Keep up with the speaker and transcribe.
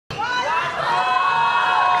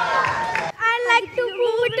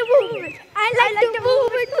like to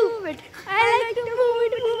move it. I like to move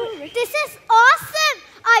it. This is awesome.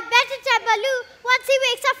 I better tell Baloo once he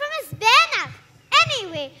wakes up from his bear nap.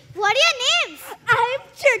 Anyway, what are your names? I'm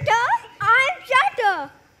Chitta. I'm Chatter.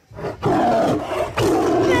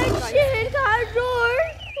 When Sher Khan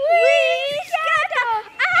roars, we scatter.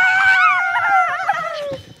 Ah!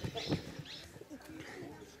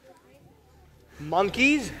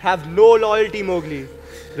 Monkeys have no loyalty, Mowgli.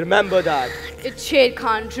 Remember that. It's Sher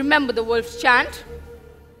Khan. Remember the wolf's chant?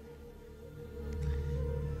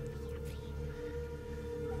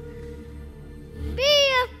 Be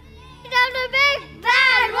afraid of the big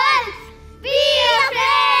bad wolf. Be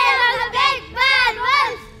afraid of the big bad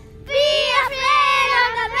wolf. Be afraid of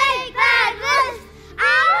the big bad wolf.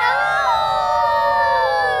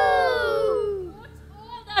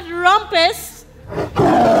 That rumpus! I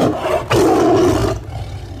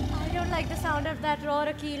don't like the sound of that roar,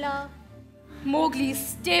 Akela. Mowgli,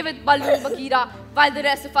 stay with Baloo and Bagheera while the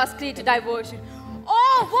rest of us create a diversion.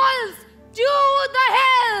 Oh, wolves, to the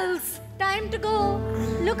hills! Time to go.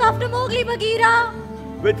 Look after Mowgli, Bagheera.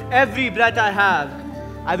 With every breath I have,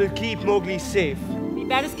 I will keep Mowgli safe. We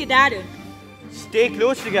better skedaddle. Stay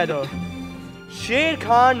close together. Sher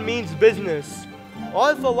Khan means business.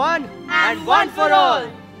 All for one and one for all.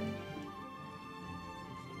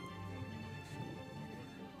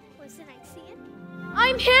 Was the night seeing?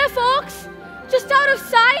 I'm here, folks! Just out of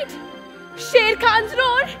sight! Sher Khan's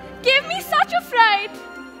roar gave me such a fright!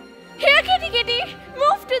 Here, kitty kitty,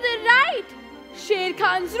 move to the right! Sher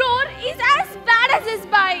Khan's roar is as bad as his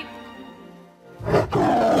bite!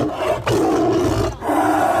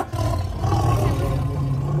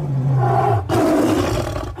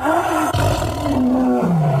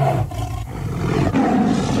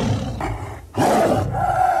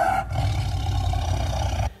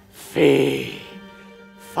 Fee,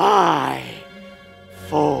 fi,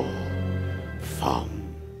 fo, fum.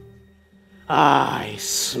 I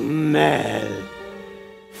smell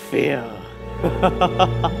fear.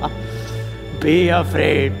 Be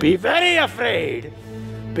afraid, be very afraid,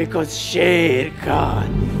 because Sher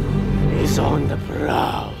Khan is on the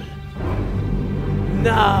prowl.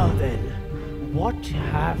 Now then, what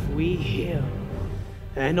have we here?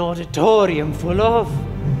 An auditorium full of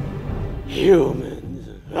humans.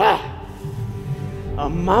 Ah! A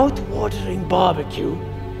mouth-watering barbecue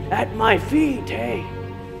at my feet, eh?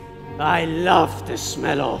 I love the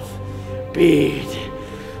smell of bead,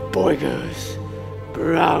 boigers,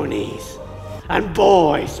 brownies, and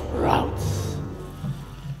boy sprouts.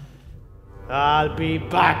 I'll be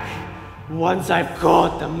back once I've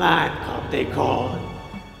caught the man cub they call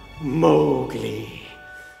Mowgli.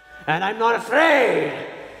 And I'm not afraid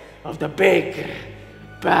of the big,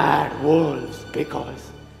 bad wolves because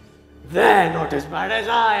they're not as bad as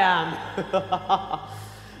I am.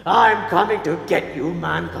 I'm coming to get you,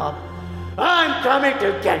 man cub. I'm coming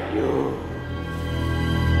to get you.